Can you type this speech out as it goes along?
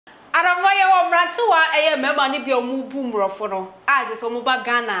Aravaya wa mrantuwa eye mema ni bi omu bu mrofo no aje so mu ba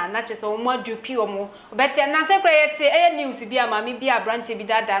Ghana na che so mu adupi omu obeti na se kra yete eye news bi amami bi abrante bi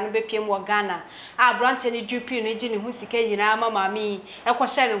dada no bepiem wo Ghana abrante ni dupi no gi ne hu sika yina amami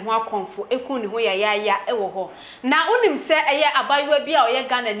ekwohye ne hu akonfo ekun ne hu ya ewo ho na unim se eye abayiwa bi a oye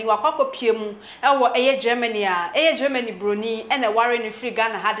Ghana ni wakwakopiemu ewo eye Germany broni ene ware ne free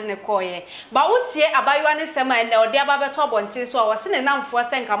Ghana hade ne koye ba utie abayiwa ne sema ene ode ababeto bontin so a wose ne namfo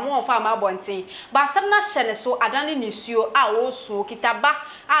senka mo fa ma bontin ba sam na hyene so adane nisuo a wo so kitaba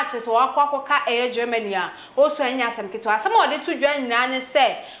a cheso akwakoka eye Germany a wo so anya asem kito asem ode to dwa nyina ne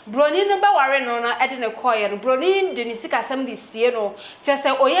se broni no be ware no na ede ne koye no broni de ni sika asem de sie no chese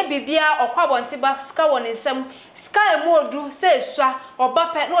oye bibia okwa bontin ba sika woni nsem sika emodu se sua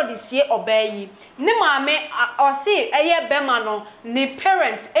obape no de sie obayi ne maame osi eye bema no ne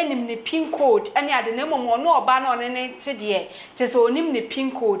parents enim ne pin code ene ade ne momo no oba no ne tede chese onim ne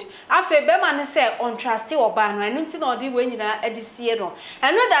pin code afa bema ne se on trust oba no enu ti na odi we nyina edisie no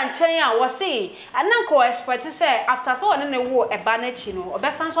eno da nchen a wo se ananko expert se after so one ne wo eba na chi no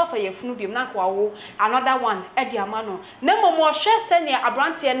obesan so fa yefunu biem nanko awo another one edi ama no ne momo hwe se ne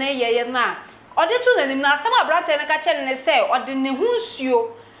abrante ne yeye na odi tu na nim na asem abrante ne ka che ne se odi ne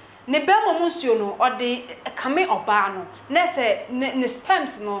hunsuo ne bemo musio no odi kame oba no na se ne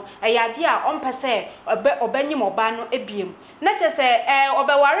sperms no eyade a ompese obanyim oba no ebiem na che se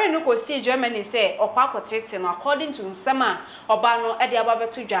obeware no ko si Germany se okwakotete no according to nsema oba no ede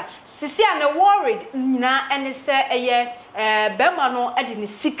ababeto dwa sisi a ne worried nyina ene se eye bema no ede ne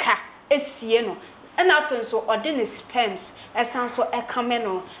sika esie no ena afen so ode ne sperms esan so ekame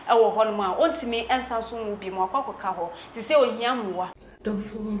no ewo ho no ma ontimi ensan so mu bi mo akwakoka ho ti se ohia mwa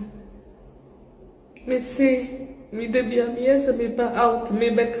Dofo. Me say, me de be am yes me ba out me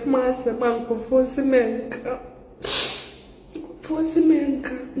be kama se man ko fo se menka. Fo se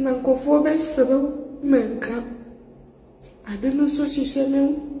menka na ko fo be se menka. Ade no so shishe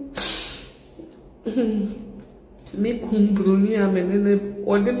me. Me kumbroni amenene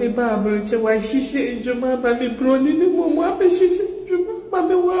ode me ba abroche wa shishe ijuma ba me broni ne momo abe shishe ijuma ba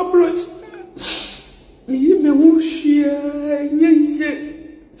me wa abroche. Me wushia nyeshe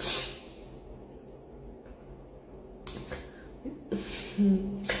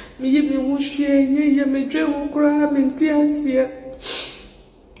me wushia nyeye me dwe ukra me ntiasia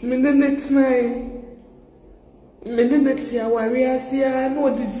me nene tia wari asia na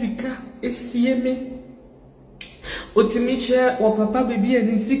odi zika esie me otimiche wa papa bebi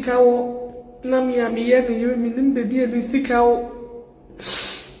ani zika wo na me amiye ne yemi nim bebi ani zika wo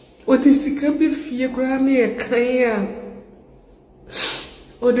odi sika be fie kra na e kan a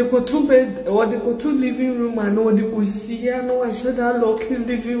odi ko to living room and odi ko sia no wa sheda lock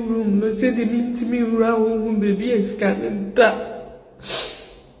living room no se de mitimi ura hu baby eska nda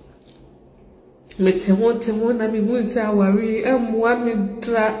metemo na mi hu sa wari amwa mi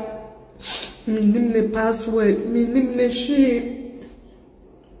dra minim ne password minim ne hwe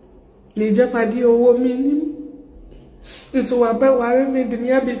ne japadi owo minim so waba ware me de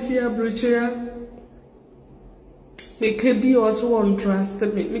nia besi abrochira me ke bi also on trust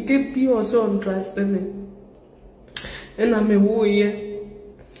me ke bi also on trust me ena me wo ye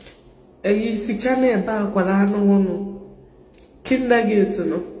eyi sika na eba akwala no no kindergarten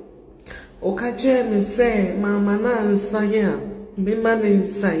no o ka che me se mama na nsanya be ma na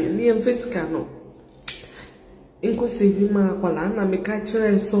nsanya ni emfesika no inko sevi ma akwala na me ka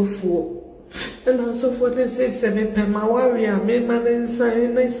chere sofo and also for the say my warrior, me man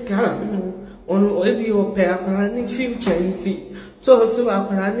inside nice car on every opera future anti. So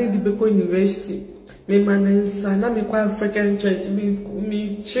I need to go university. Me man inside, I'm quite African church,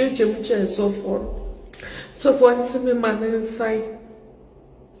 me church and so forth. So for me man inside,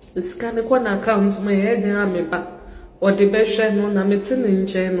 it's kind of one account my head and I'm back. Or the best shine on a meeting in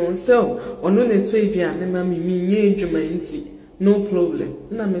channel, so on only 2 years, and mammy me no problem.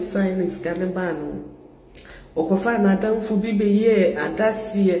 Na me sign is Ganebano. Okofa na dam fu bibe ye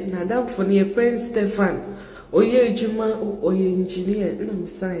adasie na dam fu ne friend Stefan. Oye ejuma oye engineer na me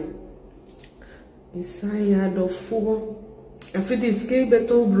sign. Sign adofo. Afi dis ke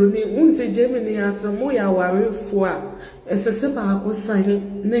beto broni unse Germany asamo ya warefo a esese ba ko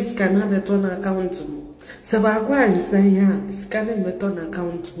sign na scanner beto na account mu. Se ba kwa sign ya scanner beto na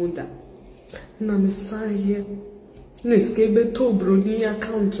account mu da. Na me sign ye ne skebe to broni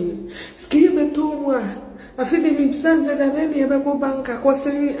account mu skebe to wa afide mi sanze da be mi ebe ko banka ko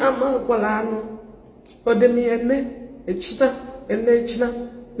sen ama kwala no ode mi ene echita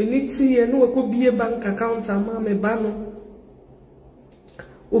miniti ye no ko bie bank account ama me ba no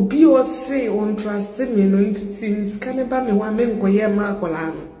obi o say on trust me no ntiti skane ba me wa me nkoye ma kwala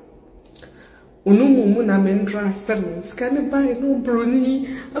no Unumu na me interested. Scan buy no brony.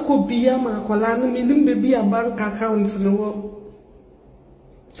 I could be a macolana, meaning baby a bank account in the world.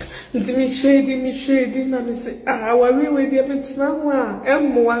 Me shady, na me say, worry with your mitzvah,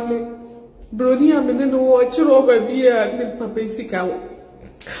 Brony, I'm in the watch over beer and papa sick.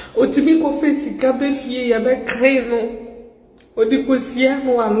 O to me go face cabe fee, a back crane. O the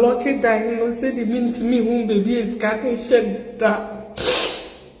Cosiano are locked down, no said it mean to me whom baby is cutting shed that.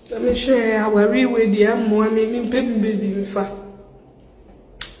 I'm sure I worry with the more me baby fa.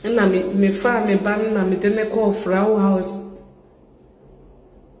 And I me fa me ban, I me then call Frau House.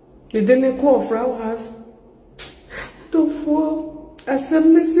 Me then call Frau House. Don't fall.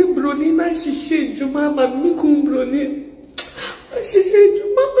 Assembly say Bronina, she shade you, mamma, me cum Bronin. She said,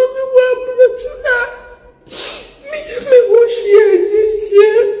 Mamma, me want to me ocean,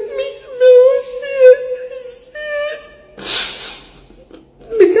 me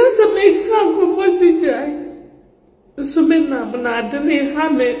because I made Franco for CJ. So men na dene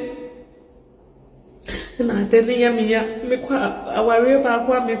hame. Na dene ya me kwa aware ba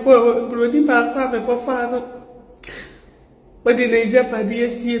kwa me kwa brodi ba kwa me kwa fa no. Odi na Japan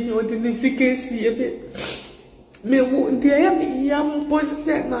sie me odi ni sike sie be. Me wo ndia ya me yam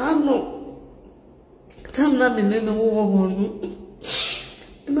bonse na ano. Tam na me no wo ho no.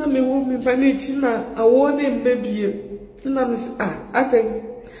 Na me wo me panichi na awone mbebie. Na me ate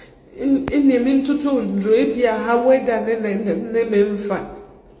inni min tutu ndro ebia ha weda ne memfa.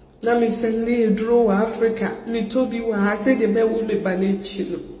 Na me sende edro wa Africa ni tobi wa ha se de be wo me panichi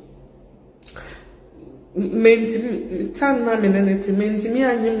no. Menti tam na me ne ti menti mi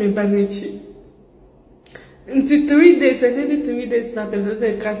anye me panichi. Until 3 days and any 3 days na been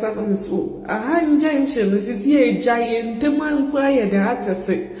the casa from so. A hand junction is a giant man quiet the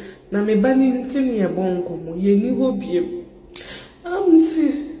attic. Na me banning tin ya bonko mo ye ni hobie.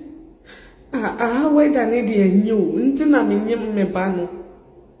 Say how why than any new until na me nyem me bano.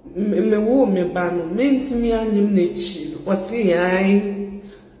 Me wo me bano. Menti me anyem ne chi. What's the I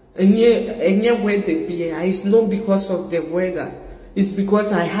and weather be it's not because of the weather. It's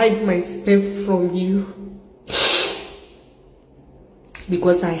because I hide my spell from you.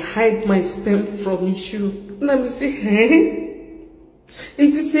 Because I hide my sperm from you. Let me say, hey?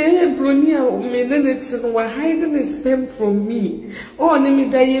 And to say, Bronia, men were hiding a sperm from me. Oh, let me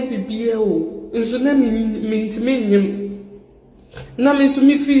die, baby. And so let me mean to me. Now, Miss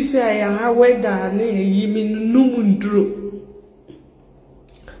Miffy say, I have weather, nay, you mean no moon drew.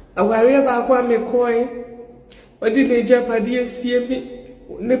 I worry about what me coy. Or did Japan see me?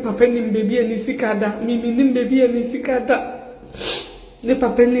 Ne papa nim baby and Isikada, Mimi nim baby and Isikada. Ne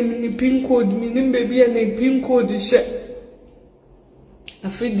papa ni pin code, mi nim baby and a pin code is share. I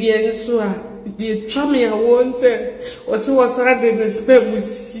feel the answer, the chummy I won't say, what's hard in the spell with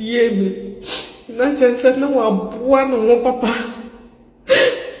see me. Not just no one no papa.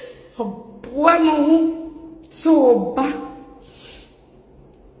 One so ba.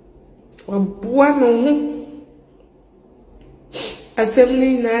 One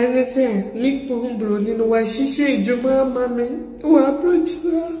Assembly na say, me ko broni no wa shishe juma mame wa approach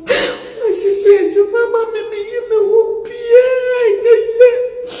na wa shishe juma mame me hopie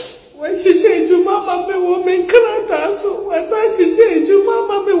wa shishe juma mame wo me krata so wa sa shishe juma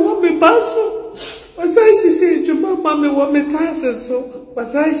mame wo me baso wa sa shishe juma mame wo me tase so wa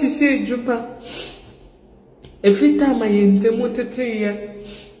sa shishe juma every time I entemo tete ya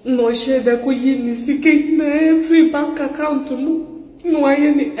no sheda ko yini sike na every bank account mu. No, I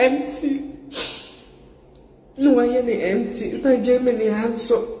any empty. No, I any empty. My Germany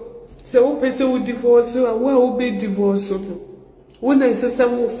answer. So, person will divorce you, and will be divorced. When I say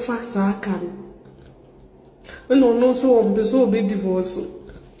some fast, I can. No, so on person will be divorced.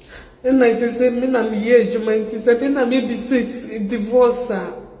 And I say, men are here, German, say, men are maybe six divorce.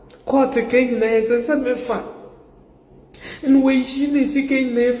 Court again, and I say, some fun. And when she is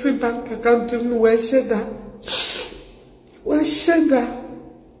seeking every bank account to me, where should that? Wa shada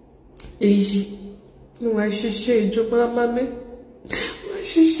eji no wa shishe juma mame wa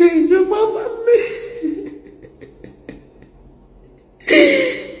shishe juma mame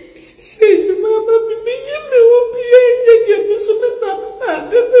shishe juma mame me yeme obi ye so me na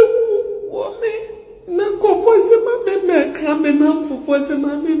de me wo me na kofo se mame me ka me na fofo se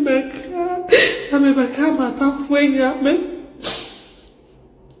mame me ka ame ba ka ma ta fo enya me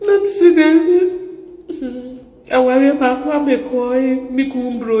na biside I worry about how me coy, me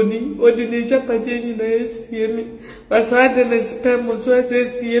brony, or the nature patini na see me. But so I didn't spend much so I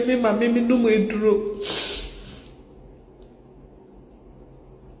say see me, my mimi no me draw.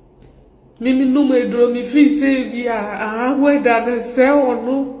 Mimi no me draw me feel say we are where that sell or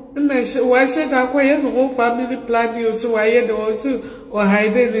no. why should I quiet the whole family plan you so I had also or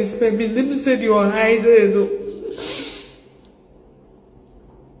hiding this baby? Let me say you are hiding.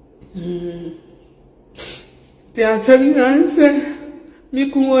 The answer. Me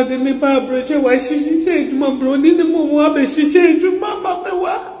kuwa de me ba broche wa shishi she juma bro ni ne mo wa be shishi juma ma me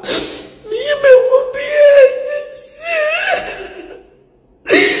wa mi me wo bie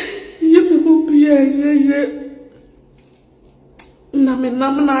ye me wo bie ye na me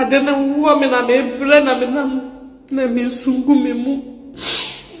nam na de na wo me na me bre na me nam na me sungu me mu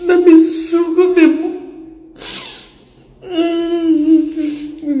na me sungu me mu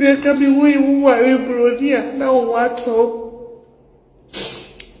de ka mi wo wa e bro dia na wa to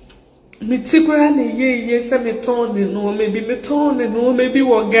me tikura ne ye se me ton no maybe me ton no maybe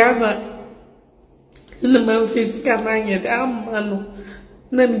wo Ghana na man face kana ye da mano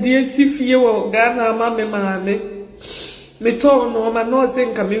na me die si fie wo Ghana ma me ton no ma no se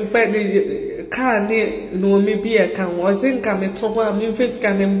nka me fa ne ka ne no me bi e kan wo se nka me ton wa me face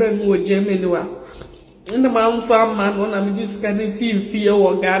kana mbe no wo Germany wa na ma mfa ma no na me dis kana si fie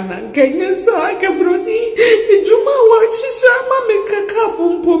wo Ghana kenye so aka broni ijuma wa shisha ma me kaka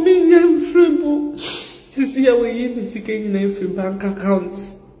pompo mi yem fribu sisi ya we ni sike ni na free bank account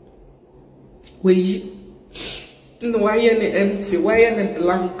we no why any empty why any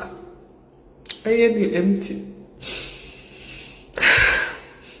blank any empty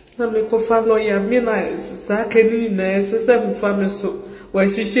na me ko fa lawyer me na sa keni na se me fa me so wa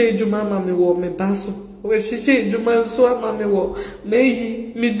shisha ijuma ma me wo me baso we shisha ijuma so ama me wo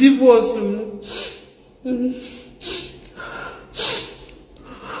me divorce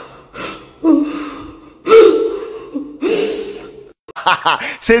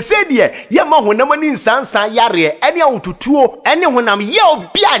Se die ye ma honam ni nsansan yare ene ahotutuo ene honam ye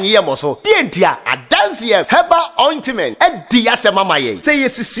obi anye mo so die ntia adanse ye heba ointment edi yase mama ye se ye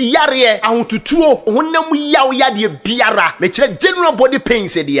sisi yare ahotutuo honam yaw yade biara me kire general body pain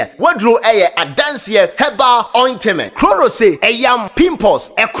se die wadro eye adanse ye heba ointment chloro se eyam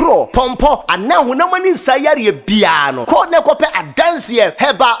pimples ekro pompo ana honam ni nsan yare bia no ko ne kope adanse ye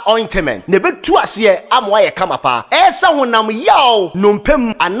heba ointment ne betu ase amwa ye kamapa esa honam yaw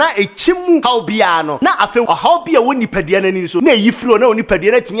nompem ana echimu haubia no na afe haubia woni padua nani so na yifiro na woni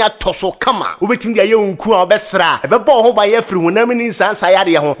padua na timi atoso kama obetimi ya yonku a obesra ebebo ho ba ya firi honam ni nsansa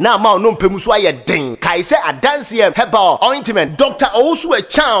yade ho na ma nompem so aye den kai se adanse herbal ointment Dr. Owusu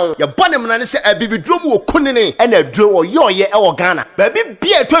Echan ya bonem na ne se abibidro mu okunene na aduro oyoye e wo Ghana ba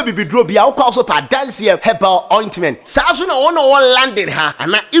bibia to abibidro bia wo kwa so pa adanse herbal ointment saso na wona wo landed ha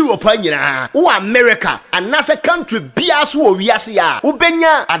ana Europe anyina wo America ana se country bia so wo wiase ya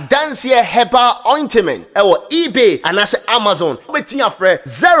ubenya adanse herbal ointment ewo eBay anase Amazon obetinya frɛ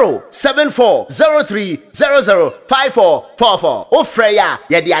 07403005444 ofrɛ ya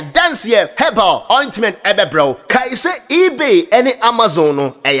ye de adanse herbal ointment ebebro kaise eBay any Amazon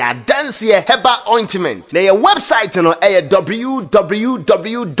no adanse herbal ointment na your website no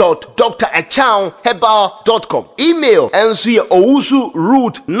www.drechanherbal.com email enso ye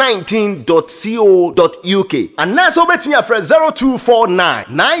owusu19.co.uk anase obetinya frɛ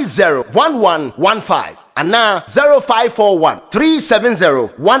 0249901115 ana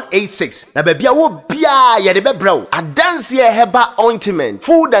 0541370186 na babia wo bia ye de bebrɛw adanse herbal ointment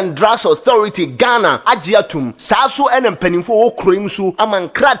Food and Drugs Authority Ghana agiatum saso enampanimfo wo kroim so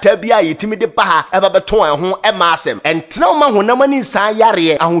amankrata bia yetimi de ba eba beton ho emasem entena ma honam ani nsan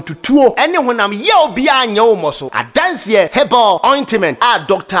yare ahotutuo ene honam ye obia anya wo moso adanse herbal ointment a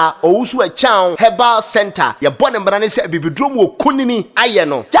Dr. Owusu Echan Herbal Center ye bone mbra ne se bibidrom wo kunini aye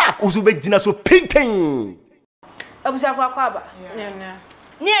no jack usu begina so pinten Abusafu akwaba.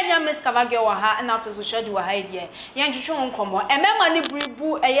 Ni anya miskavage wa ha na afso shadi wa ha die. Yan twetwe nkomo. Emema ni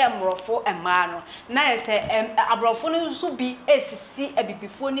bribu eye mrofo ema no. Na ese abrofo no nso bi esisi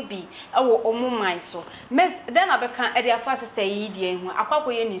abibifo ni bi ewo omuman so. Mes den abeka e dia fa sister yi die hu.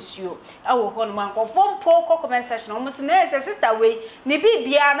 Akwakwo ye nisuo ewo ho no mankofo mpo ko comment section. Omo se na ese sister we ni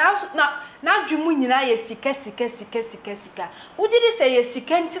bibia na dwumu nyina ye sika. Ujiri se ye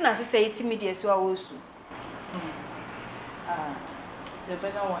sika nti na sister yetimi die so awosu. The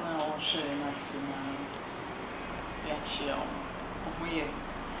better one I was sharing us in your chill. We are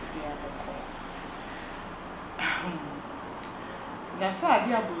that's how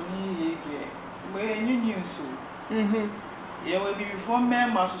dear Bonnie, where you knew so. You will be before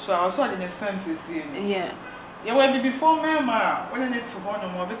Mamma, so I was all in expenses. Yeah, you will be before Mamma when it's one or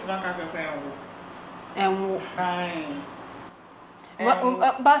more bits of a and fine.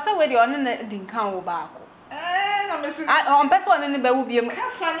 But so where the honor didn't come back. mesi on person ne be wo biem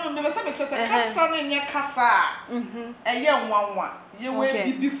kasa no ne be se me chese kasa no nye kasa eye nwanwa ye we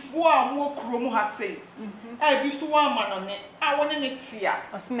bibifo a mo kuro mu ha sei bi so wa ma no ne a woni ne tia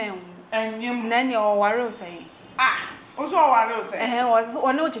osmen enyem na ne o ware o sei ozo aware o sei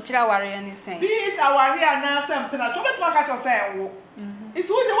one o chichira ware ne sei be it aware ana se mpena to betima ka cho sei wo it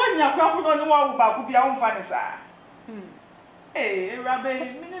wo de wanya kwa ko no ne wa wo ba ku bia wo mfa ne sa Rabbi,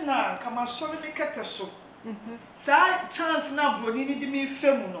 Minna, come on, sorry, make a so. Sa chance na broni ni di mi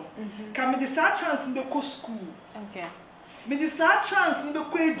femuno. Come the sa chance in the school. Okay. Me the sa chance in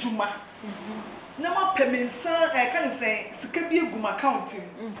the juma. Nama peminsa, I can say, Sikabi guma counting.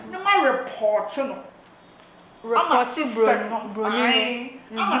 Nama report no. Report broni.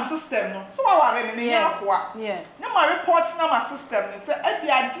 I'm a system no. So I want me yeah. Nama report na my system. Say I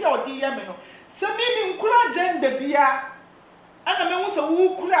be idea or the yemino. So maybe nkula gender bia. Ana me wose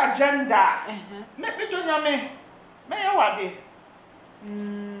wo kura agenda me do nyame me ya wade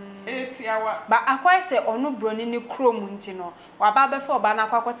etiawa ba akwai se onu broni ni krom nti no wa ba be fo ba na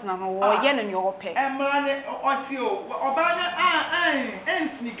akwakotena no wo ye no nyo pe emra ne oti o oba na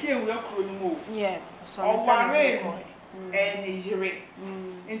ensnike enwe kro ni mo yeah so me say ene yire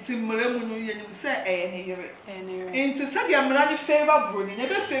nti mra mu no ye nim se ene yire nti se de mra ni favor broni ne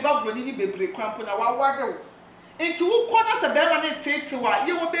be favor broni ni bebre kwampo na wa wade o Enti wo kona se bema ne tete wa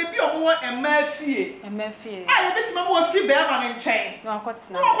ye wo bebi omo emafie ye betima mo afiri bema ne nchen no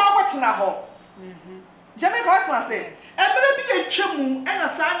akotena ho jame ko asema se emre bi etwemu ena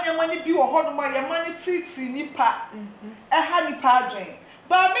sa nyama ne bi wo ho no ye ma ne titi nipa ha nipa adwen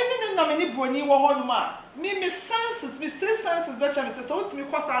ba me ni na me ni broni wo ho no ma me senses me senses be cha me se so timi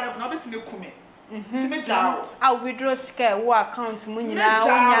kwasa level na betimi kume timi jawo I withdraw scare wo account mu nyina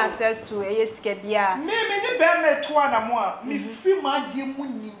wonya access to eye scare bia me ni be me to ana mo a me fi ma die mu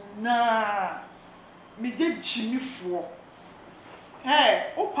nyina me je jimifo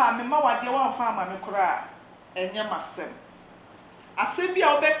opa me ma wade wan fa ma me kora enye masem asem bia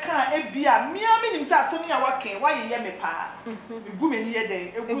obeka ebia mia me nim se asem ya waken wa ye me pa me gu me ni ye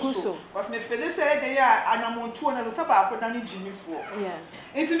den eguso was me fele se ye den ya anamontuo na se ba akoda ni jimifo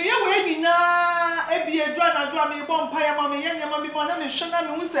enti me ye we nyina ebia edwa na dwa me bo mpa ya ma me ye nyama bi bo na me hwe na me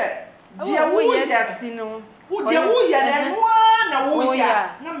hu se dia wo yes no dia wo ye na wo ya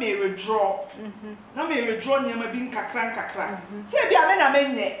na me withdraw nyama bi nkakra se bia me na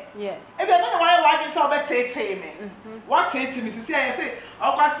menye ebia me na wa bi se obetete me what tete me se ya se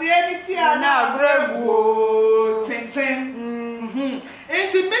okwase eni ti ana agregu tenten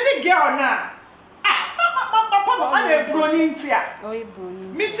enti me ni girl na papa ana broni ntia broni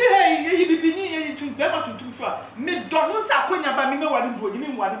mi ti he yi bibini yi tu be ma tutu fa me do no sa konya ba me wari broni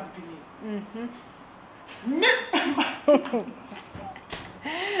me wari bibini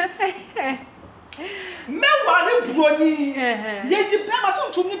me wari broni ye di be ma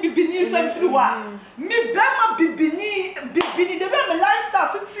tutu ni bibini se firi wa me be ma bibini de be me lifestyle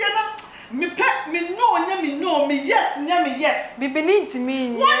sitie na me pe me no nya me no me yes nya me yes bibini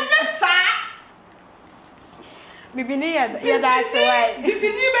ntimi yes bibini ya da se wai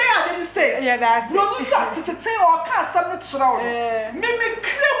bibini be ya de say ya da se no so tete o ka sam no kirawo me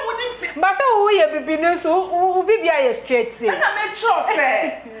kire mu ni ba se wo ye bibini so wo bibia ye straight say na me kiro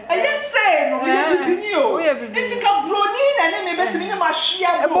say eye say no ye bibini o enti ka broni na ne me betimi ne ma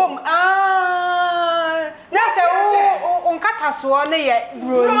hwia bom na se wo nkata so ne ye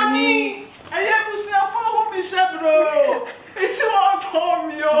broni eye busuafo ho mi she bro enti wo to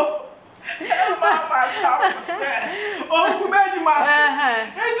mi o mama tapse o kubeni mase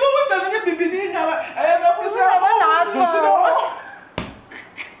enti wo se me bibini nya me busuafo na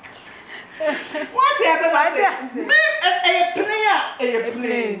what is it me a player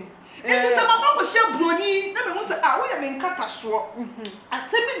it is mama ko she broni na me hu se wo ye me nkata so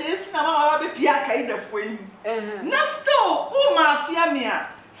asemi na esi na mama ba be pia kai da foim na still o mafia me a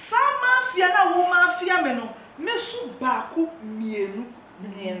sa mafia na wo mafia me no me su ba ko mienu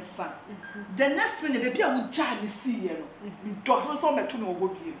miensa the next one be bia wo ja me see ye no do no so meto no go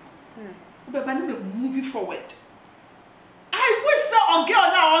biem wo be ba na me move forward. I wish so on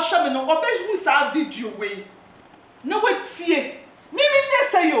girl now on show me no obeju sa video we na wetie me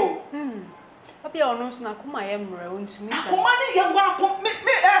say yo obi ono so na kuma ye mre ontumi sa kuma ni ye gwa kom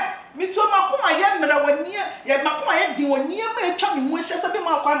me to makuma ye mre wani ye makuma ye di wani ma etwa me mu hye se be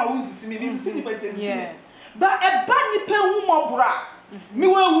ma kwa ma wuzisi me sisi ni betesi ba e ba ni pe hu mobra me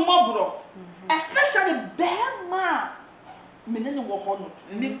we hu mobro especially bema me ne wo ho no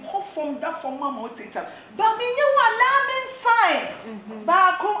me ko from that from mama otita ba me nye wa alarming sign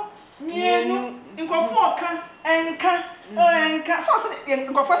ba ko mienu nkofo oka enka Enka so say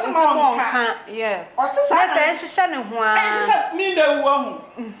nkofo se ma onka yeah o se sa na say hihye ne ho a hihye me be wo ho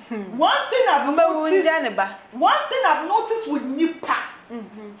one thing I've noticed with nipa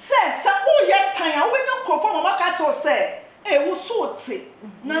say o ye tan a wo nya nkofo mama ka cho say wo so te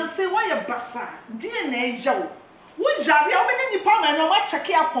na say why ye basa die na eja wo jare a wo nya nipa ma no ma check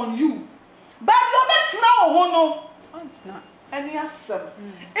upon you but you bet na wo ho no it's not any asem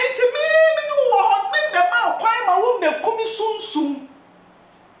enti me no wo ho me be ma kwan ma wo me kumi sunsum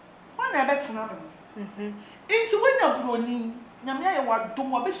wan na bet na me enti when na broni nyame aye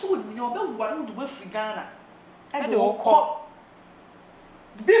wadom obehye woni obe ware wo do afri Ghana e de wo kọ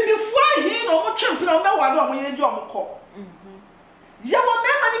before he no mo twempena obe ware o mo ye ji o mo kọ ye wo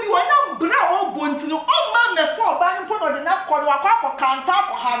mema ni bi wo na bra o bonti no o ma me fo ba ni po no de na kọ no akọ kanta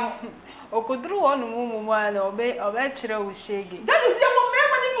akọ ha no okodru wonu mumu ana obe kire wo shege that is ye wo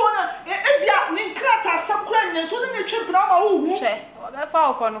mema ni bi wo na ebia ni nkrata sakura nyen so ne twempena ma wo hu hwe obe fa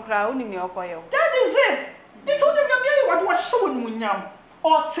okọ no kra oni mi okọ ye that is it it's only nyame aye wade wo hye woni munyam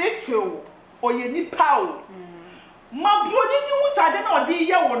o tetew o ye nipa o mabroni ni hu sade na ode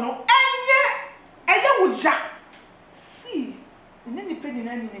ye wo no eye wo ja si ni nipa ni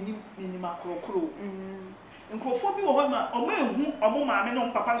na ni makrokro nkofo bi wo ho ma o ma ehu o mo maame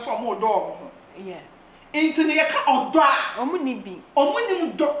no papa so o mo do o ho yeah enti ne ye ka odo a o mu ni bi o mu ni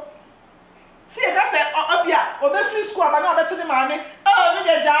do si ye ka se obia obe free school aba na obeto ni maame me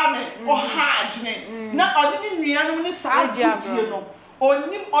je jame o ha adwene na odi ni nua no ni sa adie no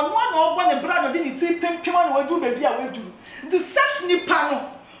onim ono na obo ne bra no de ni ti pempem na wadu baby a wadu the sex nipa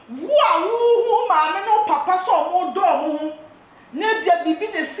no wo maame no papa so o mo do o mo ho na bia bibi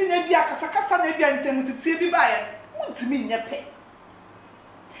na si na bia kasakasa na bia ntem titie bi ba ye muntimi nye pe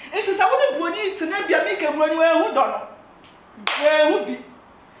enti sa woni broni ti na bia mi ke broni we hu do no we hu bi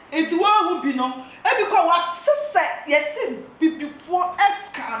enti we hu bi no e bi ko what sese yes before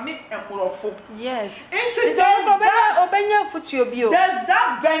excame emorofo yes enti obenya futuo bi o there's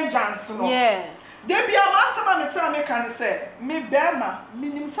that vengeance no yeah de bia ma sama me tell me kan say me bema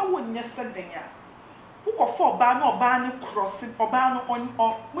minim sa wonye sedenya ukofo oba na ni cross oba no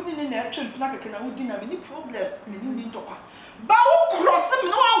on muni na atwem na keke na wudi na me ni problem me ni ndokwa ba wo cross me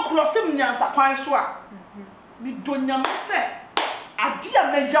no wan cross me nyansa kwan so a me donyam se ade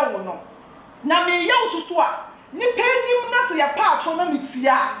a meya wo no na me ya ususu a ni penim na se ya pa atwo na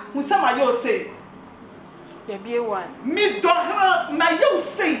metia hu se ma yo say ya be one me do na yo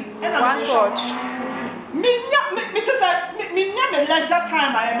say e na me touch me nya me say me nya me leisure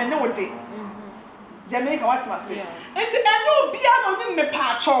time I am ne wo dey Jamaica what must say enti eno bia no ni me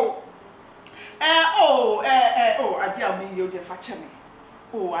pa atwo ade a me yo dey fa che me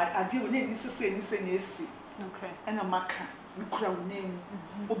ade wo ne ni sese ni esi okay ena maka we kura wo name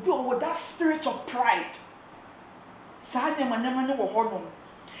obi o that spirit of pride sa nyama ne wo ho no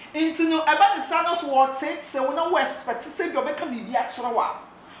enti no eba ni sa no so wo se wo na wo expect se bi obeka bibi a kire wa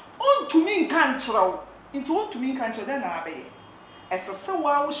ontumi nka nkire wo enti ontumi nka nkire na abe esese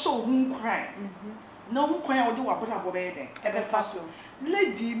wa wo show hu nkran na hu kwan a wo de wa bra bo be den ebe fa so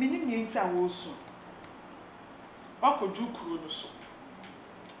lady mi ni enti a wo so wakoju kuro no so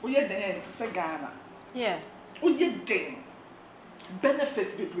wo ye den enti se Ghana yeah wo ye den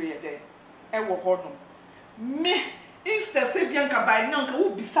benefits be brave there e wo ho no me instead say bianca by now ka wo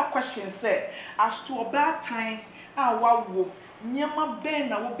bisa question say as to about time a wawo nyema ben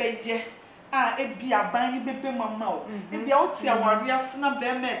na wo beye a ebi aban ni bebe mama o ebi a wo ti aware asena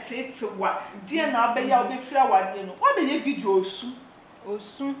be ma tete wa die na abeya wo be fira aware no wo be ye video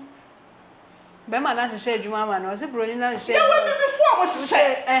osu be ma na hye adwuma ma na o se broni na hye ya we before mo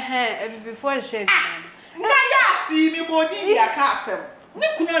hye before hye na ya si mi bodi ya ka asem ni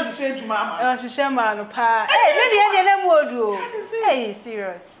kunya hye adwuma ma hye ma no pa me de na modu hey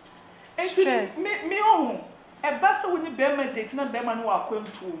serious me ohun e ba se woni be ma date na be ma no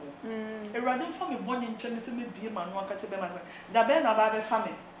akwantu mu Erade fa me boni nche se me bie ma no aka che be ma se da be na ba be fa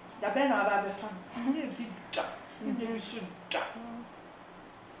me ne bi da ne su da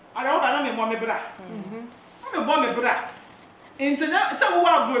ala oba na me mo me bra me bo me bra intena se wo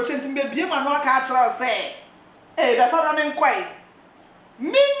abro che ntim be bie ma no aka akira se be fa na me nkwai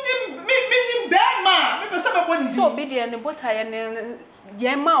minim be ma me be se be boni so obedient ne botaye ne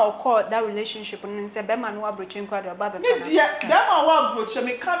Yema or call that relationship and say Bema no abroach in quad or Baba. Me dear, Bema wa broach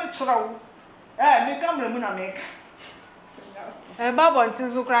me come trou. Me come remuna make. Baba wants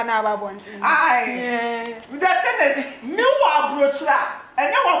to cry now about once. Aye. With that tennis, me wa broach la.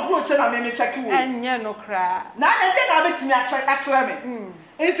 And you wa broach na me check you. And you no cry. Na dey na bet me actually me.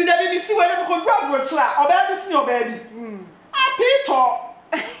 Enti na me see where me ko broach la. Oba see your baby. Peter.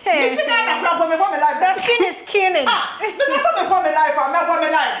 Me see na grab me life. The skin is killing. Me life, I'm not my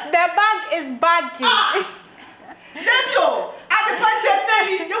life. The bag is baggy. Debio, at the party at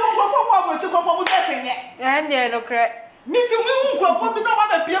Nelly, you won't go for one with you come from guessing yet. And yeah, no crack. Missy, we won't go for me, no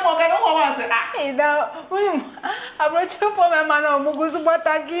one PM or I don't want to say, Hey, now, I brought you for my man on Muguzu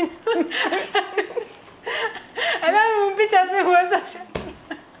Batagin. And then pictures was a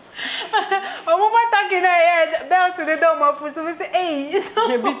bell to the dome of so we say, hey, it's not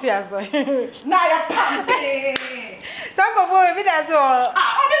a bit as now you're pumping. Some of it as well.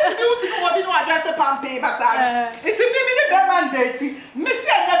 It's beautiful when you know address a pumping, Bassad. It's a mini bearman dirty. Missy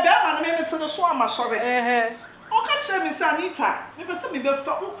and the bearman made it to the swammer, sorry. Oh, can't show me Sanita. Never send me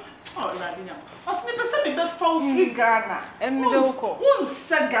before. Oh, Radina. Must never send me before free Ghana. And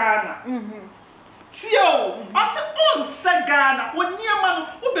Unsa Ghana. Tio, I said, Unsa Ghana. When your man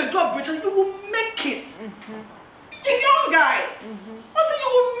will be job rich and you will make it. A young guy. I said, you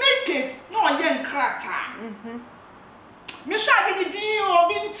will make it. No, a young character. Misha did you or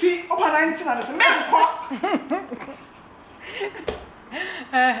Binti over 19 and I said, man,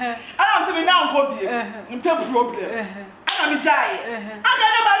 I'm saying now, Bobby, and problem. I'm a giant. I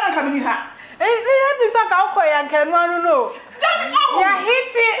can't come in here. It's like I'll can one know. Yeah,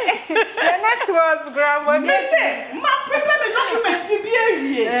 hit it. The network, grandma. Listen, my prepare the documents will be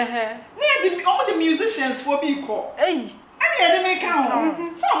here. Near all the musicians for be called. Hey, and they make out.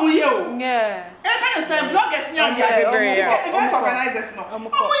 Some will. Yeah. I can't say bloggers near the event organizers. No.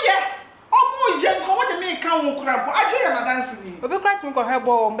 Oh, yeah. Oh, young, come on, make count crab. I do my dancing. But we can't make her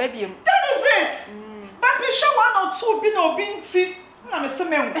ball, baby. That is it. But we show one or two bin or binty. I'm a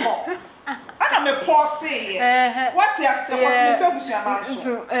semen call. I'm a posse. What's your say? What's your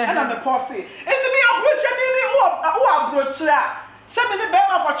man? And I'm a posse. It's me a brooch and me who are brooch. Some in the bed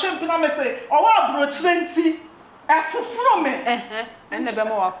of a champion, I say, or a brooch 20. For me, and the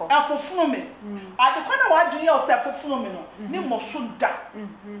Bemo, for me. I the corner why do you yourself for phenomenal? Name of Suda.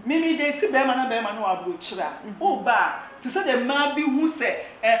 Mimi de Tibema and Bema no abrochra. Oh, ba, to say the man be who say,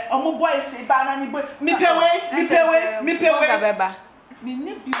 oh, boy, say, banana, me pay away, me pay away. Me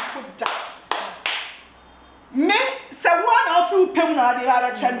nip you put down. Me say one of you pemna the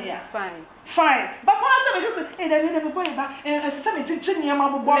other chamia. Fine. But what's the reason? Hey, they boy back and 17 year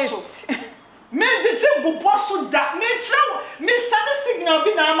mamma boss. Me jejembu bosso da me tell me send a signal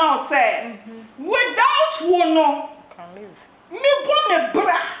be na ma say without one no can live me bo me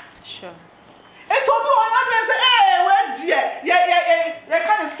bra sure it will be one and say eh where dear yeah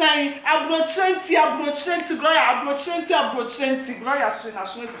kind of saying abrochenti gloria nationality abrochenti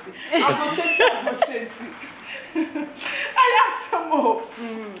I ask some more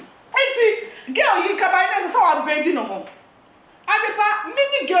girl you can buy this so upgrading no more. Adepa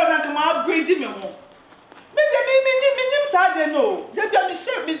mini girl na come upgrade me ho. Me say no. Dey be me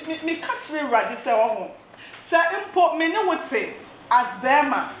share me catch me ready say ho. Say import me ne wote as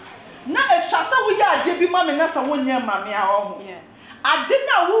bema. Na e hwasa wo ya ade bi ma me na say wonya ma me a ho. Yeah. Ade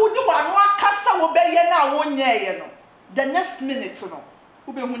na wo di wa no akasa wo be ye na wonya ye no. The next minute no.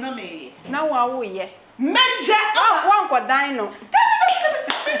 Wo be hu na me. Na wo ye. Meje wan ko dan no.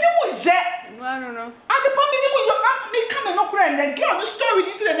 Minimum jet. No. At the point, me come no cry and then get on the story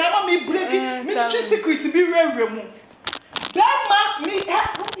into the name me breaking. Me to secret to be real remove. Bema me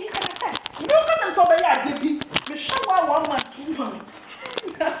have me can test. Me no can so be baby. Me show 1 month 2 months.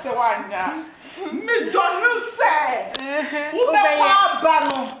 That's the one now. Me don't say. Who be kwa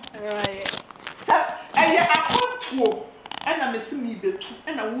no. Right. So I akonto and I miss me betu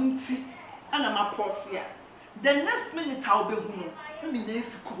and I won't and I'm a posia. The next minute I'll be home.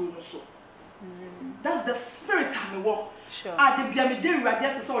 That's the spirit I me walk. Sure. I de bia me dey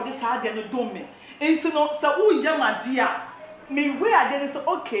radiate say this hard dey no do me. Enti no say wo yama dia. Me we ade say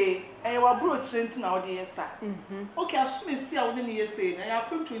okay, wa bro chenti na wo dey yesa. Okay, aso me si a wo dey yesa na ya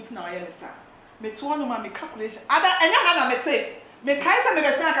kon 20 na wo yesa. Me to one ma me calculation. Ada enya ha na me say. Me kai say me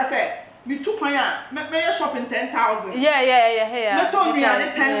be say aka say me 2 kwan a me shopping 10,000. Yeah. Me to me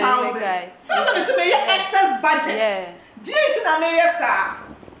ade 10,000. So me say me excess budget. Yeah. Did na me yesa.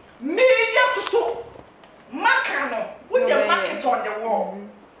 Me yesusu makano with the market on the wall.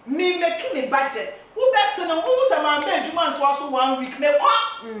 Me making a budget. Who bets in a who's a man bedroom to us 1 week? Me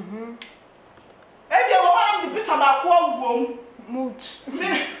what? Maybe I want the picture about room. Mood.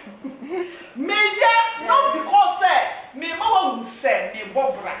 Me yeah, not because say me mama will say me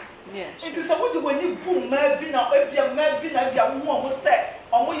bobra. Yes. It is a way when you boom maybe now woman say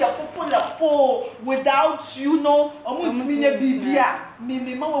omo ya full without you know omo timi bibia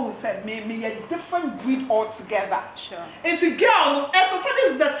me mama will say me a different breed altogether. Sure. It's a girl no exercise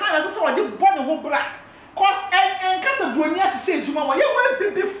is the time as so the born ho bra cause and case broni ahye ejuma mo ye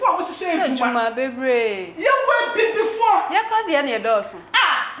we before wo hye ejuma bebre ye we before ya ka de na edoso na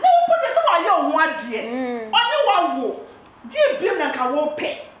wo pode se wa ye ho ade oni wa wo ye biem na ka wo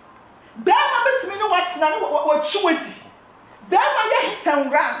pe ba ma betimi ni watsena ni wo chiwedi ba ma ye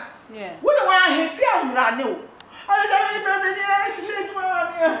hitanra wo de wa hiti awura ne o I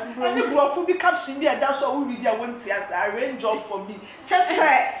any bro be caption there that's all we there want to as arrange job for me just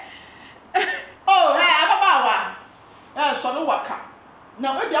say oh hey ababawa so no waka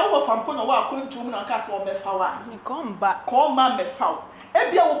now maybe I will fampo no wa kontum na ka so me fa wa ni come back come ma me fa e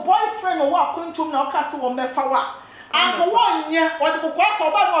bia wo boyfriend no wa kontum na ka so me fa wa anko wonye wo de kokwa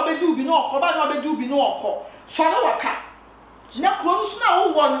so ba no obedi ubi no okoba no obedi ubi no okọ so no waka na kronus na wo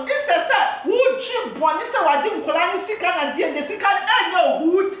won isese wo dwi boni se wadi nkola ni sika na die de sika anya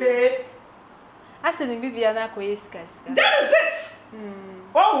ohute ase ni bibia na ko yeska that is it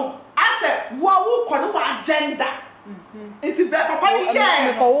oh ase wo ko no agenda iti be papa ni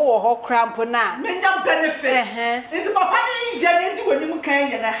ye ko wo ho cramp na menya benefit iti papa ni je ndi wani mu kan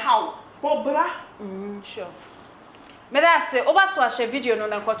ye na how bobra sure me da se oba so a share video no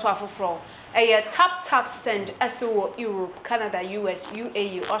na nkoto afoforo a tap send SO Europe, Canada, US,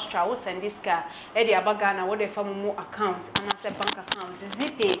 UAE, Australia, we send this car, Eddie Abagana, what they from more account, and I say bank account,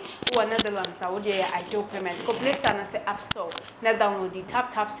 Zippy, or Netherlands, I would I do payment. Go play store and say App Store, now download the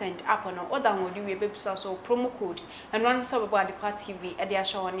tap send app or download you baby so promo code and run some about the party TV, Eddie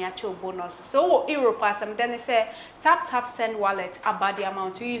show on your chill bonus. So Europe pass and then they say tap send wallet about the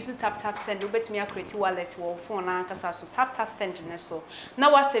amount you use the tap send, you bet me a create wallet or phone and so tap send so.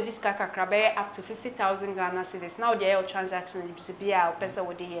 Now what service kakra up to 50,000 Ghana cedis. Now the air transaction is be a person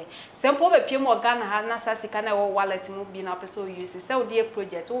with the year. Simple be pay more Ghana had na sasi kana wallet mu be na person use. So the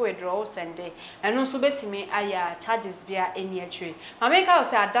project we withdraw send day. And also bet me aya charges via any tree. Mameka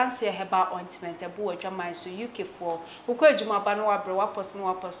say a dance here herbal ointment a boy jama so UK for. Uko ejuma ba no wabre wa person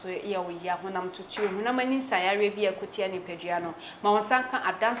ya we ya honam tutu. Honam ani sayare bi akuti ani peduano. Ma wonsanka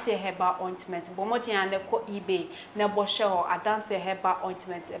a dance here herbal ointment. Bomodi an ko eBay na bo share a dance here herbal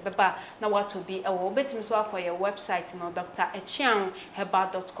ointment. Beba na what to be a betimi so akwa your website no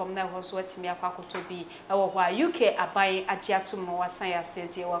drherbal.com na ho so atimi akwa to be e wo hwa UK abai agiatum no wasan ya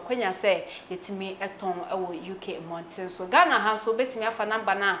senti wa kwanya say yetimi eton e wo UK mountain so Ghana ha so betimi afa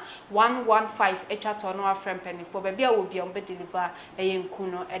number na 115 echato no afrem penny for baby a wo bi on be deliver eyenku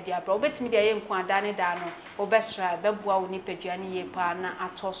no e dia bra betimi dia eyenku adane da no obesra bebua wo ni peduane ye pa na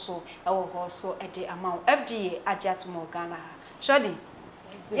atoso e wo ho so e de amount FDA agiatum Ghana shodi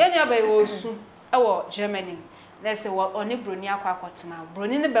yeni abai wo su ewo Germany na se wo oni broni akwakotena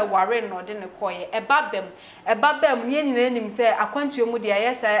broni ne be ware no de ne koye ebabem yeni na enim se akwantuo mu de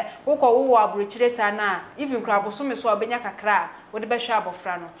ayese wo abrochire sa na even kraboso me so obenya kakra wo de be hwa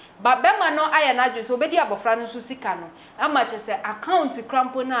abofra no ba bema no aye na adwe so obedi abofra no so sika no ama che se account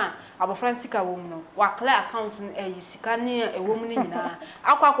crampo na abofra sika wo mu no wa clear account sika ne ewo mu ni nyina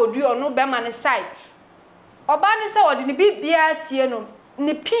akwakodu ono bema ne side oba ne se odi ne bibia sie no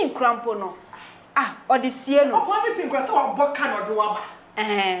ni pin crampo no odisia no o everything kwa se wa boka no de wa ba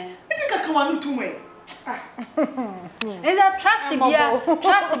iti ka kan wanu tumwe is a trust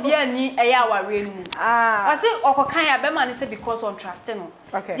bia ni eya aware ni I say okokan ya be man say because on trust no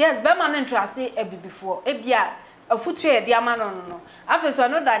okay yes be man trust e before e bia afutu e de ama no afeso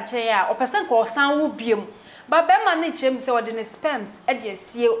no da nchen ya o person ko san wo biem ba be man ni chem say odi ne spams e de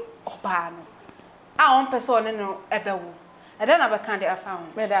asie oba no on person no ebewo I don't have a candy I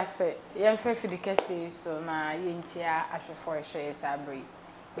found. But I say, young Freddy Cassie, so now Yenchia, Asher for a share Sabri.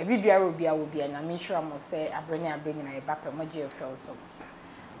 Baby Biarubia will be, and I'm sure I must say, I bring a back a major fell so.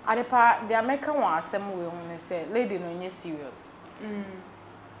 At the part, the American one, some will say, Lady, no, you're serious.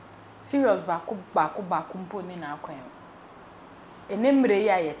 Serious back pony in our coin. A name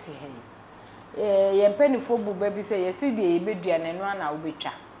ya yet, hey. Yen penny for baby say, yes, see the baby and one I'll be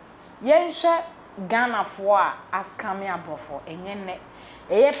cha. Yen share. Ghana for askame abrofo enye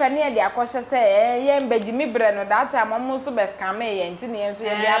eye pene de akoshe se ye mbejimi bre no that time mo so be scam ye nti ne enso ye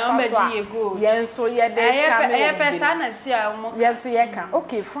dia fa so ye nso ye de scam eye pesa na si a mo ye nso ye kan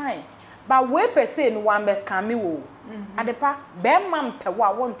okay fine but we pese no one be scam wo adepa be mam pe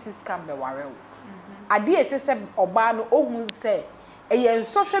wa won ti scam be ware wo ade ese se oba no ohun se eye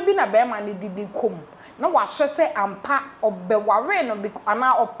nso hwe bi na be ma ne didi kom na wa hwe se ampa obeware no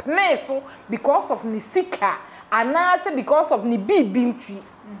ana opne so because of ni sika ana se because of ni bibinti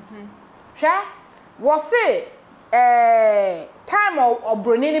hwe wo se time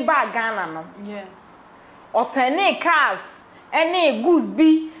obroni ni ba Ghana no yeah osane cars ene goods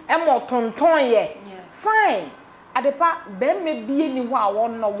bi e mo tonton ye fine adepa be me bie ni ho a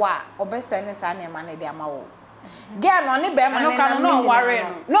won no wa obese ne sa na ma ne de ama wo girl no ne be ma ne na no worry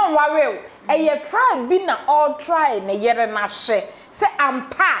no worry eye try bi na all try ne yere na hye se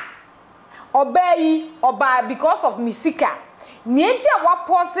ampa obayi oba because of misika nienti a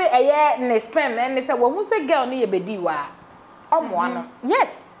wapose eye ne spam ne se wo hu se girl ne ye bedi wa omo ano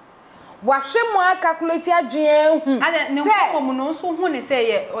yes wahye mu calculate adwen hu se mo no so hu ne se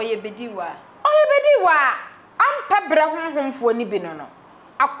ye oye bedi wa ampa bre honhomfo ni bi no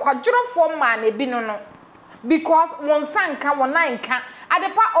akwadworofo ma na bi no because won sanka wonanka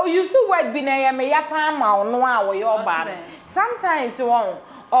adepa o use word bi na ye me ya pa ma ono a wo ye oba sometimes won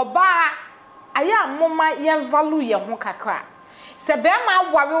oba aya moma ye value ye ho kakra se be ma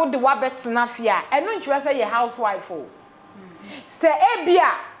aware wo de wa betena fia eno ntwe se ye housewife o se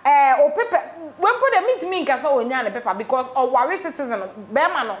ebia o pepe when put the meet me nkasa onya ne pepa because o worry citizen be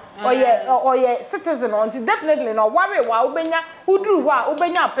ma no oye citizen until definitely no worry wa obenya uduru wa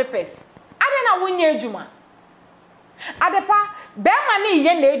obenya pepes ade na wonya adwuma adepa be ma ne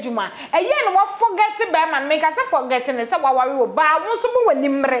ye na adwuma eye no wo forget be ma me nkasa forget ne se wa worry wo ba wo so bo wani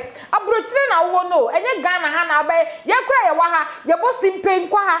mre abrotire na wo no enye Ghana ha na ba ye kura ye wa ha ye bo simpe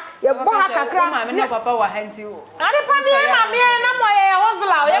nkwa ha ye bo ha kakra ma me no papa wa hanti wo adepa ne ma me na mo ye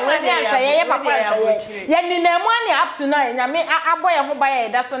hozla ye ma ne ahwe ye papa ahwe ye ni na mu ani up to now nyame aboye ho ba ye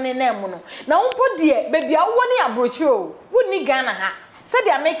da so ne na mu no na wo podie baby a wo ni abrochi o wo ni Ghana ha said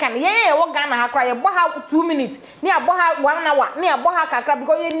the American ye wo Ghana ha kra ye bo ha 2 minutes ni abo ha 1 hour ni abo ha kakra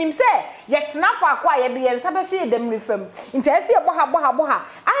because ye nim say ye tena fa akwa ye de ye nsa be hye dem refam nti ase ye bo ha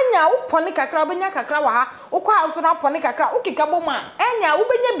anya wo pone kakra obenya kakra wa ha wo kwa so na pone kakra wo kika bo ma anya wo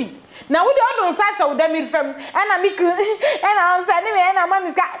benya bi na wo de odon sa hye wo dem refam ena miku ena ansa ni me ena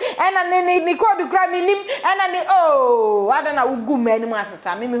mamiska ena ni code kra mi nim ena ni adana wo gu mani mu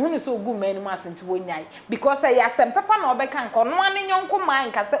asesa me hunu so gu mani mu asenti wo nyai because ya sem papa na obeka nko no ane nyonko man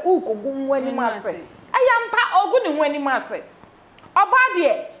nkase ukogu nwani mu ase ayampa ogu ni nwani mu ase oba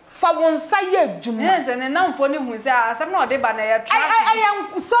de fa wonsa ye adwuma nze ne namfo ne hu se asem na ode ba na ya I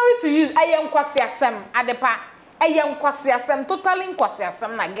am sorry to use I am kwase asem adepa I am kwase asem totally kwase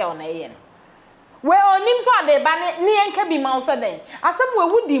asem na girl na ye we onim so ade ba ne enka bi ma so den asem we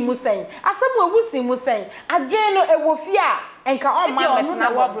wudi mu sen asem we wusi mu sen adwen no ewofi a enka on ma betina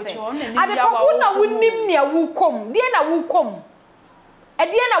wonte adepa wo na wonim ne awukom die na wukom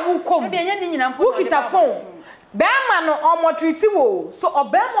edie na wukom be nya ni nyina mpo wukita phone bema no omo treat wo so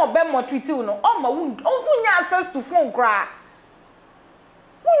obema treat wo no oma wunya access to phone kra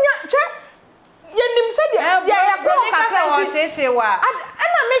wunya che yenim se de ya ko kakra tete wa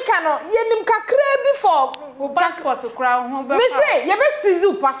ana meka no yenim kakra before passport kra ho be me say ye be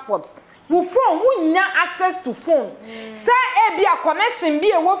seize passport wo phone wunya access to phone say e bia connection bi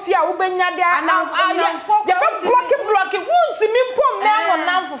e wo fi a wo benya de ye be block won't mi pom na mo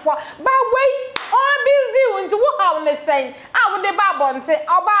nan fofo ba wei all busy unto wo how ne say a wo de ba bonte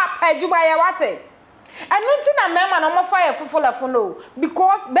oba pajuba ye wate enunti na mema na mo fa ye fofo la no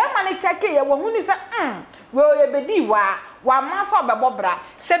because be ma ne check ye wo huni say we ye bedi wa masa obebobra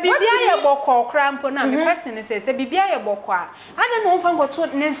se bibia ye bokọ kra mpo na me question is se bibia ye bokọ a ade no mfa ngoto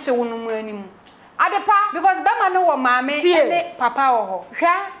ne nse wo no mu anim adepa because be ma ne wo maame ene papa wo ho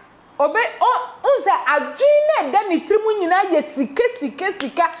hwa obe unse adwin na ni trimu nyina ye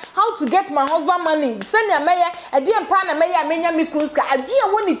sika how to get my husband money senya meye ade mpa na meye amenya mikunska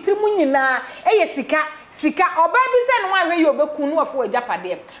adwin wo ni trimu nyina eye sika oba bi se no ahwe ye obekunu wafo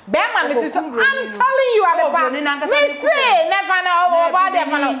ajapade be ma no siso I'm telling you adepa me say never na oba de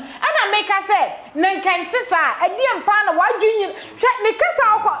fa no ana make say nankante sa ade mpa na wadwin nyina ne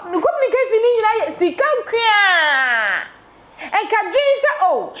kasa communication nyina ye sika kwa enka dwin se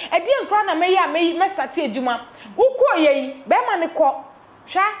edi nkra na me start adwuma ukọ yeyi be ma ne kọ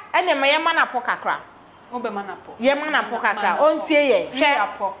hwa ene me ye ma na po kakra obe ma na po ye ma na po kakra ontie ye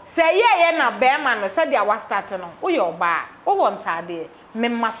hwa se ye na be ma no se dia wa start no wo ye oba wo wontade me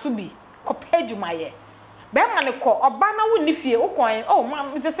masubi kọ adwuma ye be ma ne kọ oba na wo ni fie wo kon ma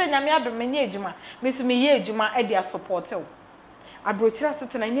me se nyame adom me nye adwuma me so me ye adwuma e dia support wo abrochira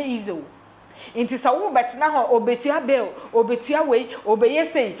setena nye easy wo inti sa wo betina ho obetua bill obetua wei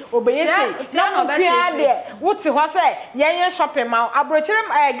obeyesei na no betia de wuti ho se yen shopping ma abrochire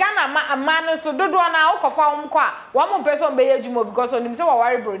Ghana ma no so dodo na ukofa wo mko a wo mo pese on beye adwuma because onim se wo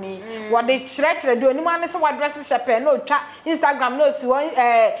ware broni wo de chire do onim ane se wo dress shopping no twa Instagram no si won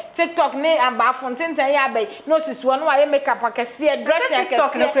TikTok ne amba fontenten ya bay no si so no wa ye makeup akese dress ya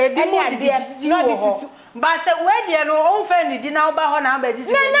TikTok no kra bi mo di no this ba se we de no on fa ni di na oba ho na ba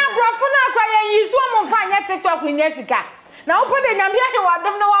jiji na brofo na akwa yen yisu o mo fa nya TikTok nya sika na opo de nyame ahe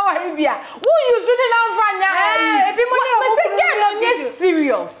wadom na waware bia wo use ni na mfanya ebi mo ni o se get no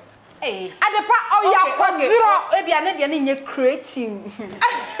serious adepa o ya kwaduro ebi ane de nye creating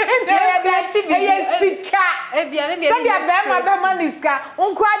e sika ebi ane de say dia be ma niska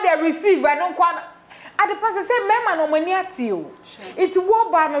unko ade receive and unko adepa say mema no mani ati o it wo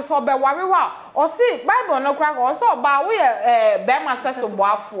ba no so be ware wa o see bible no kra o so ba wo ye be ma seso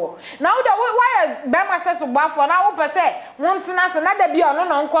boafo na wo da why is be ma seso boafo na wo pese won tena se na da bia no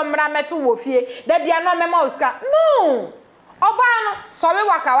no nko mra meto wo fie da bia no mema oska no oba no sorry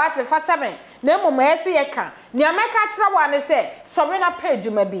waka wate facha me na emom ese ye ka ni ameka kira wa ne se sorry na page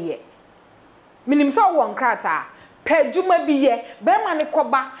ma biye minim so wo nkrata pejuma biye be ma ne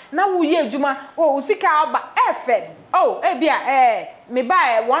koba na wo ye adwuma o usika oba efe bia me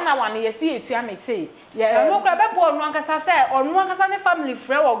ba 1 hour na ye si etua me say ye no kra be bo onu ankasa se onu ankasa ne family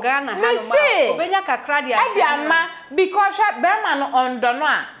frɛ wo Ghana ha no ma obenya kakra dia e dia ma because be ma no ondo no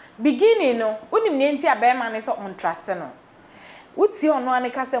a beginning no unim ne nti a be ma ne so on trust no uti ono ane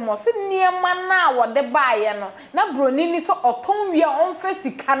kase mo se niema na wode baaye no na broni ni so oton wi onfa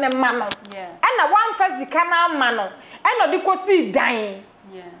sika ne ma no na wanfa sika na ma no no de kosi dan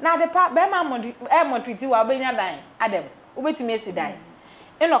na de pa be ma mo twiti wa benya dan adem obetimi esi dan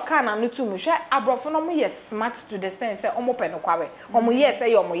eno kana no tu mu hwe abrofo no mo yes smart to the extent say omo pe no kwawe omo yes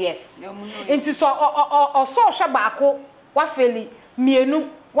say omo yes enti so so hwe baako wa feli mienu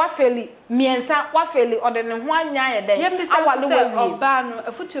wafeli miensa wafeli ode ne ho anya ye den awale we oba no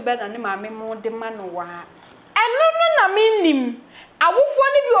afutu be na ne maame mo de ma no wa eno no na minim awofo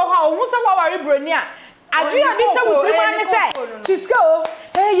ni bi o ha ohun se waware broni a adua bi se wutrima ne se chiska o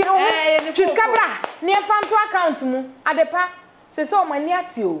yiro chiska bra ne fanto account mu adepa se so mani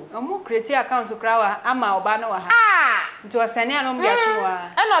ati o omo create account kra wa ama oba no wa ha nti osane anom bia tu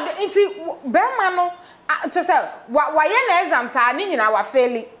wa eno de nti be ma no to say wa ye na exam sa ni nyina wa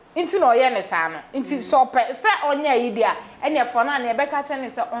faili nti no ye ne sa no nti so pe se onya yi dia ene fo na na be ka che ne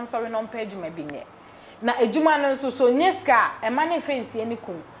se on sorry no page ma binye na ejuma no so nyeska e ma ne fence eni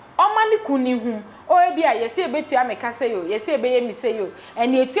kun o ma ne kun ni hu o e bia ye se betu ameka se yo ye se be ye mi se yo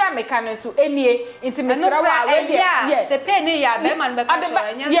ene etu ameka no so enie nti me sra wa we dia yes se pe ni ya be man be ka cho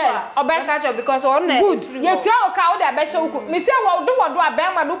enya yes o be ka cho because on good ye tu o ka o da be she wo me se wo do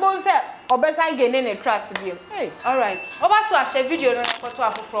aba ma do bo se obesan gene ne trust bi all right oba so a share video no to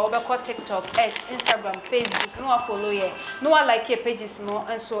afofro obe ko TikTok, X, Instagram, Facebook no follow ye no like your pages no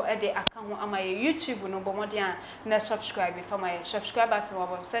and so e de account ama ye YouTube no bo modern na subscribe for my subscribe button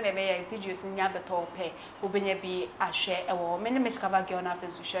wo send e be videos nya beto pe obenya bi a share e wo me ne miskava girl na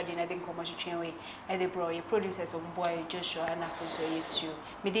face show de na de nkomo twetwen we e de bro ye producers of boy Joshua na face YouTube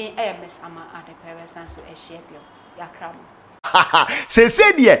me din e miss ama ade parents and so e share bio yakra se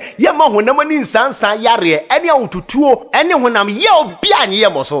de ye ma honam ani nsansan yare ene awututuo ene honam ye obi anye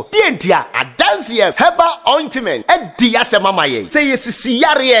mo so de ntia adanse heba ointment e di asema maye se ye sisi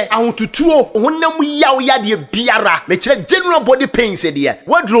yare awututuo honam yaw yade biara me kire general body pains de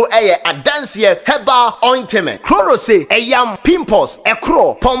wadro eye adanse heba ointment chloro se eyam pimples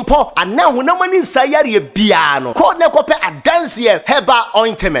ekro pompo ana honam ani nsan yare bia no ko ne kope adanse heba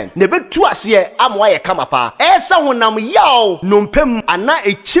ointment ne betu ase amwa ye kamapa esa honam yaw nompem ana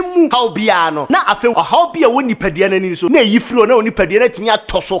echimu hawbiano na afe hawbia woni padua nani so na yifiro na woni padua na tinya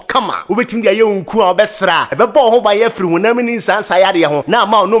toso kama obetim dia ye nku a obesra ebebo ho ba ye firi honam ni nsansa yare ho na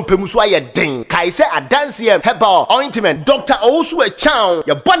ma nompem so aye den kai se adanse herbal ointment Dr. Owusu Echan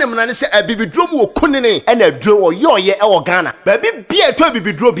ye bonem na ne se abibidrom wo kunene na aduro oyoye e wo Ghana ba bibia to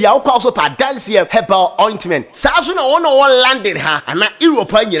abibidro bia wo kwa so pa adanse herbal ointment sa so na wo landed ha ana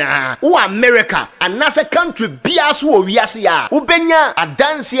Europe anyina wo America ana se country bia so wo wiase ya ubenya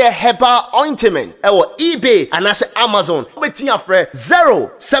adanse herbal ointment ewo eBay anase Amazon obetinya frɛ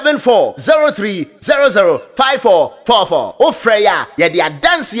 07403005444 ofrɛ ya ye de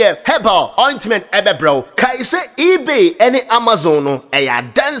adanse herbal ointment ebebro kai se eBay any Amazon no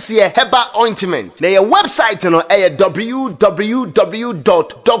adanse herbal ointment na your website no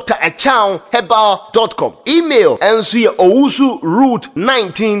www.drechanherbal.com email enso ye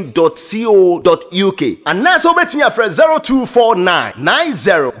owusu19.co.uk anase obetinya frɛ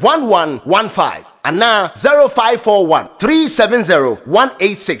 0249901115 ana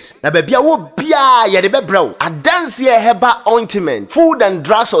 0541370186 na babia wo bia ye de bebrɛw adanse heba ointment Food and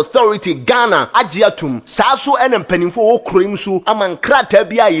Drugs Authority Ghana agiatum saso enempanimfo wo kroim so amankrata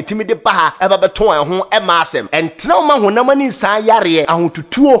bia yetimi de baha eba beton ho ema asem entena wo ma honam ani nsan yare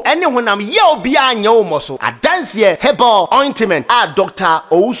ahotutuo ene honam ye obia anya wo moso adanse heba ointment a Dr.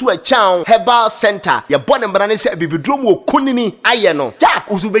 Owusu Echan Herbal Center ye bone mbrane se bibidrom wo kunini aye no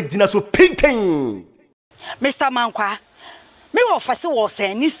jack uzu begina so pinten Mr. Mankwa me offer was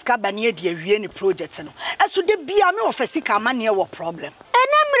a niska bani de awie ni project no eso de bia me offer sika amane wo problem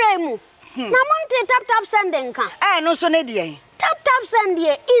enemremu na monte tap sending kan no so ne de tap send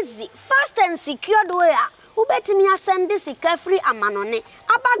here easy fast and secured way ubetimi send sika free amanone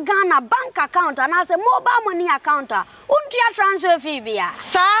aba Ghana bank account and as a mobile money account untia transfer fee bia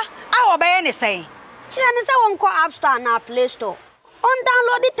sa a obaye ne say kire ne say won ko app store na play store on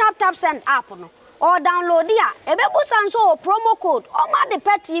download the tap send app no or download ya ebebu sanso promo code o ma the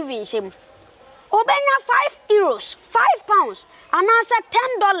pet TV shim obenya €5 £5 and answer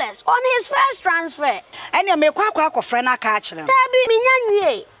 $10 on his first transfer ene me kwa akofre na ka akire tabi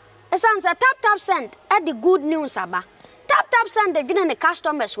minyanwie esanse tap send at the good news aba tap send the gene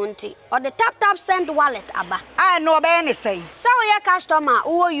customers wonti or the tap send wallet aba no obey ne say so your customer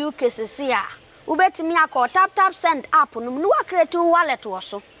wo UK sesia ubetimi akọ tap send app no no create wallet wo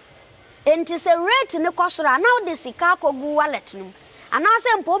so enti se rate ne kosora now the sika kogu wallet no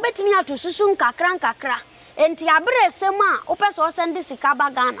anase mpo betimi atosusu nkakra enti abere sema opeso send sika ba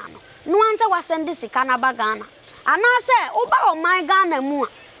Ghana no anse wa send sika na ba Ghana anase oba o my Ghana mu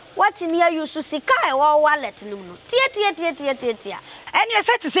watimi use sika e wo wallet no tie eni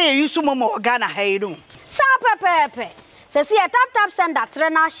se te say use momo Ghana hayiru sa pepepe se si tap send atre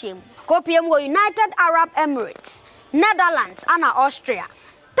na him kopiem wo United Arab Emirates Netherlands and Austria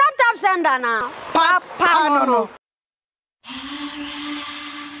tap send na papa no